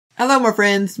Hello my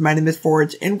friends, my name is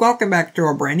Forge and welcome back to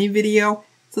a brand new video.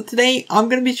 So today I'm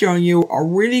going to be showing you a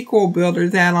really cool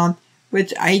builders add-on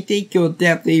which I think you'll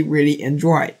definitely really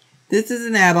enjoy. This is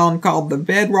an add-on called the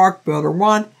Bedrock Builder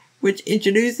Wand, which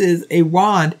introduces a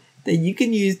wand that you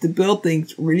can use to build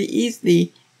things really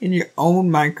easily in your own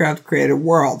Minecraft creative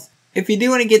worlds. If you do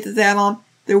want to get this add-on,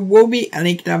 there will be a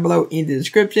link down below in the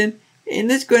description, and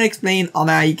this is going to explain on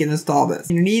how you can install this.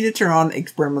 You need to turn on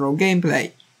experimental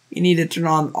gameplay. You need to turn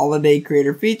on holiday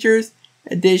creator features,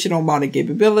 additional modding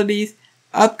capabilities,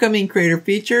 upcoming creator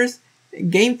features,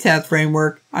 game test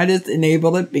framework. I just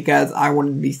enabled it because I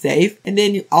wanted to be safe. And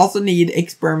then you also need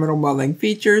experimental modeling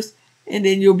features, and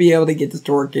then you'll be able to get this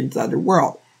to work inside your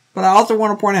world. But I also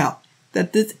want to point out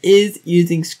that this is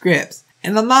using scripts.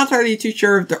 And I'm not entirely too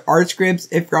sure if there are scripts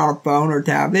if you're on a phone or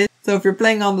tablet. So if you're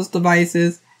playing on those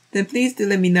devices, then please do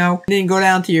let me know. And then go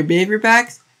down to your behavior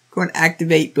packs, go and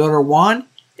activate Builder Wand,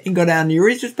 and go down to your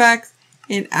resource packs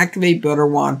and activate Builder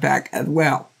Wand pack as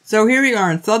well. So here we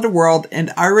are inside the world, and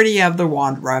I already have the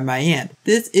wand right in my hand.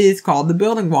 This is called the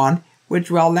building wand, which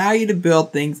will allow you to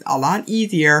build things a lot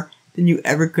easier than you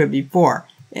ever could before.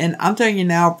 And I'm telling you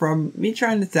now, from me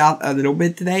trying this out a little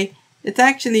bit today, it's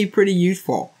actually pretty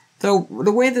useful. So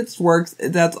the way this works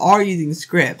is that's all using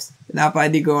scripts. Now if I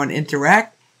do go and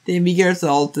interact, then we get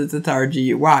ourselves this entire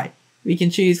GUI. We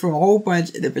can choose from a whole bunch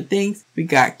of different things. We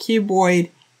got cuboid,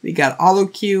 we got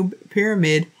alot cube,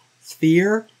 pyramid,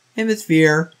 sphere,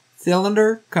 hemisphere,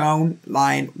 cylinder, cone,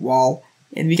 line, wall,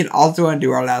 and we can also undo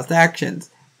our last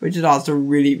actions, which is also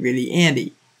really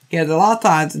handy. Because a lot of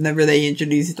times whenever they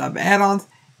introduce these type of add-ons,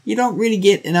 you don't really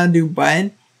get an undo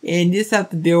button, and you just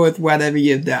have to deal with whatever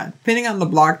you've done. Depending on the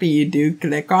block that you do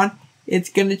click on,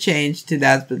 it's going to change to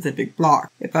that specific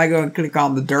block. If I go and click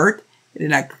on the dirt, and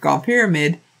then I click on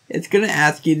pyramid, it's going to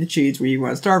ask you to choose where you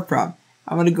want to start from.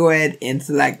 I'm going to go ahead and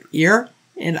select here,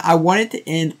 and I want it to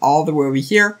end all the way over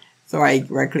here, so I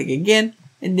right click again,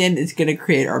 and then it's going to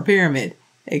create our pyramid.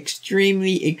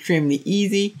 Extremely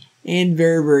easy, and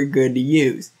very good to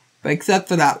use. But except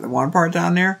for that one part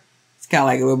down there, it's kind of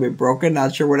like a little bit broken,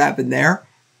 not sure what happened there.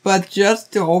 But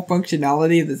just the whole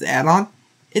functionality of this add-on,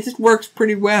 it just works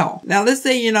pretty well. Now let's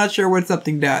say you're not sure what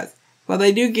something does. Well,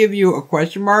 they do give you a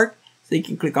question mark, so you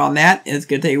can click on that and it's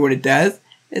going to tell you what it does.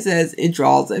 It says it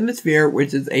draws a hemisphere,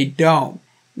 which is a dome.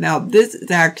 Now this is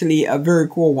actually a very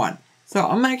cool one. So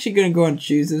I'm actually going to go and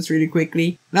choose this really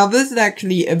quickly. Now this is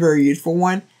actually a very useful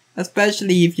one,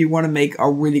 especially if you want to make a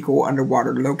really cool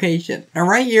underwater location. Now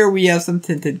right here we have some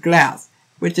tinted glass,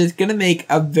 which is going to make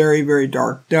a very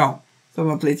dark dome. So I'm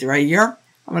going to place it right here.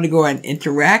 I'm going to go ahead and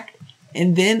interact.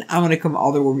 And then I'm going to come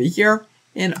all the way over here.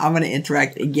 And I'm going to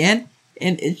interact again.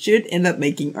 And it should end up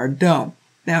making our dome.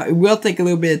 Now it will take a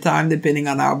little bit of time depending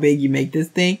on how big you make this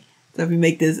thing. So if you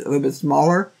make this a little bit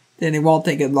smaller, then it won't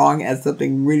take as long as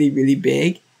something really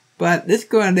big. But let's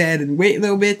go ahead and wait a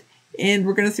little bit. And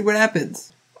we're going to see what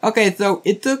happens. Okay, so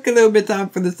it took a little bit of time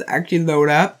for this to actually load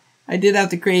up. I did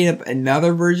have to create up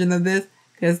another version of this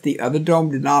because the other dome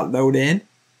did not load in.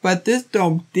 But this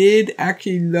dome did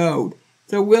actually load.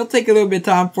 So it will take a little bit of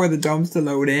time for the domes to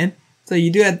load in. So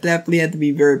you do definitely have to be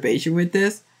very patient with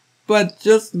this. But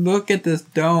just look at this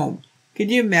dome.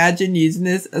 Could you imagine using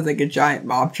this as like a giant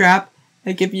mob trap?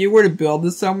 Like if you were to build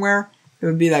this somewhere, it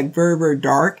would be like very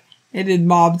dark. And then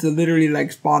mobs would literally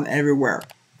like spawn everywhere.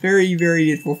 Very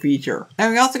useful feature.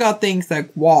 And we also got things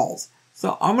like walls.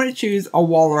 So I'm going to choose a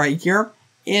wall right here.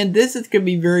 And this is going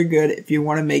to be very good if you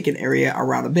want to make an area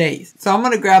around a base. So I'm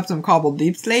going to grab some cobbled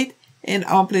deep slate and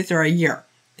I'll place it right here.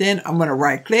 Then I'm going to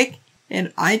right click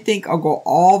and I think I'll go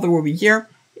all the way over here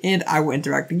and I will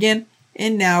interact again.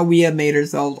 And now we have made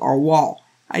ourselves our wall.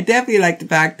 I definitely like the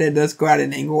fact that it does go at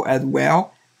an angle as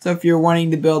well. So if you're wanting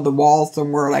to build the wall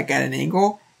somewhere like at an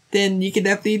angle, then you can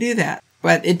definitely do that.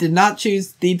 But it did not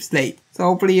choose deep slate. So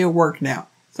hopefully it'll work now.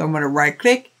 So I'm going to right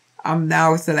click. I'm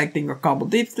now selecting a cobbled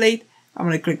deep slate. I'm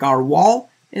going to click on our wall.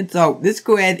 And so let's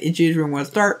go ahead and choose where we want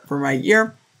to start from right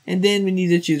here. And then we need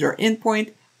to choose our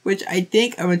endpoint, which I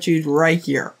think I'm going to choose right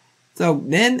here. So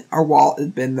then our wall has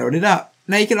been loaded up.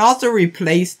 Now you can also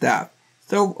replace stuff.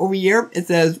 So over here it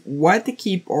says what to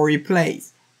keep or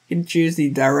replace. You can choose the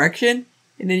direction.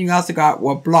 And then you also got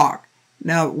what block.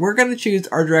 Now we're going to choose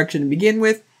our direction to begin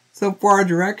with. So for our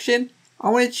direction, I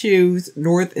want to choose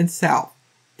north and south.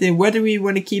 Then what do we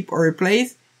want to keep or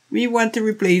replace? We want to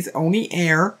replace only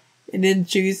air and then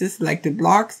choose the selected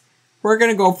blocks. We're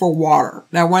going to go for water.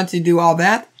 Now once you do all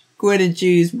that, go ahead and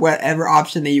choose whatever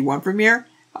option that you want from here.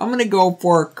 I'm going to go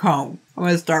for cone. I'm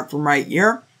going to start from right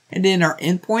here. And then our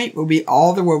endpoint will be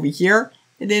all the way over here.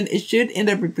 And then it should end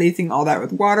up replacing all that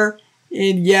with water.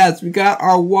 And yes, we got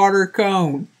our water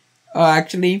cone.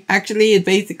 Actually, it's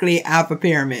basically half a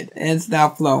pyramid, and it's now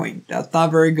flowing. That's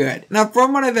not very good. Now,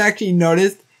 from what I've actually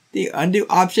noticed, the undo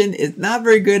option is not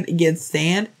very good against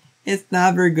sand. It's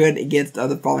not very good against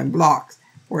other falling blocks,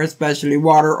 or especially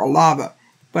water or lava.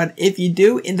 But if you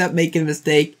do end up making a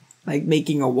mistake, like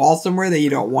making a wall somewhere that you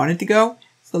don't want it to go,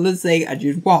 so let's say I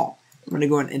choose wall. I'm going to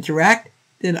go and interact,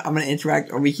 then I'm going to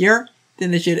interact over here,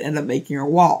 then it should end up making a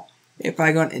wall. If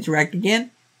I go and interact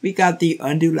again, we got the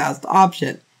undo last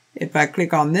option. If I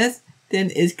click on this,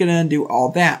 then it's going to undo all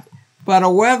that. But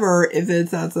however, if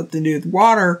it's not something to do with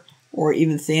water, or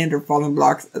even sand or falling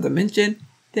blocks as I mentioned,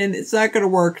 then it's not going to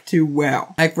work too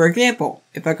well. Like for example,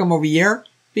 if I come over here,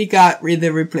 we got the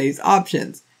replace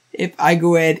options. If I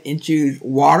go ahead and choose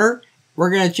water, we're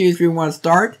going to choose where we want to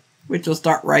start, which will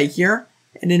start right here,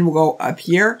 and then we'll go up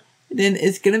here, and then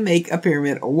it's going to make a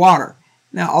pyramid of water.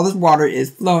 Now all this water is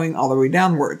flowing all the way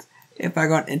downwards. If I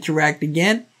go and interact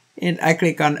again, and I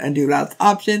click on undo last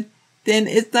option, then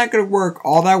it's not going to work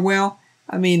all that well.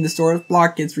 I mean, the source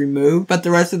block gets removed, but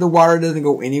the rest of the water doesn't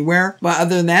go anywhere. But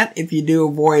other than that, if you do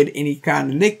avoid any kind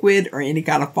of liquid or any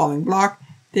kind of falling block,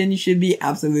 then you should be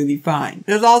absolutely fine.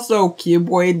 There's also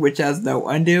cuboid, which has no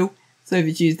undo. So if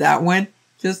you choose that one,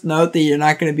 just note that you're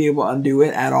not going to be able to undo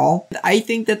it at all. I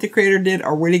think that the creator did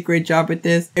a really great job with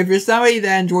this. If you're somebody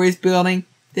that enjoys building,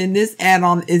 then this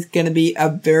add-on is going to be a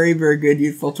very, very good,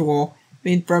 useful tool. I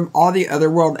mean, from all the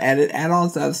other world added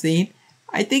add-ons I've seen,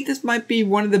 I think this might be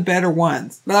one of the better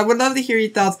ones. But I would love to hear your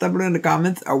thoughts down below in the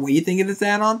comments on what you think of this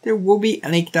add-on. There will be a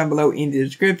link down below in the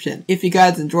description. If you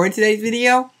guys enjoyed today's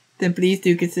video, then please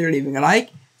do consider leaving a like,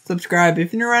 subscribe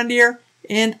if you're new around here,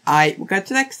 and I will catch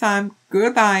you next time.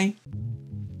 Goodbye.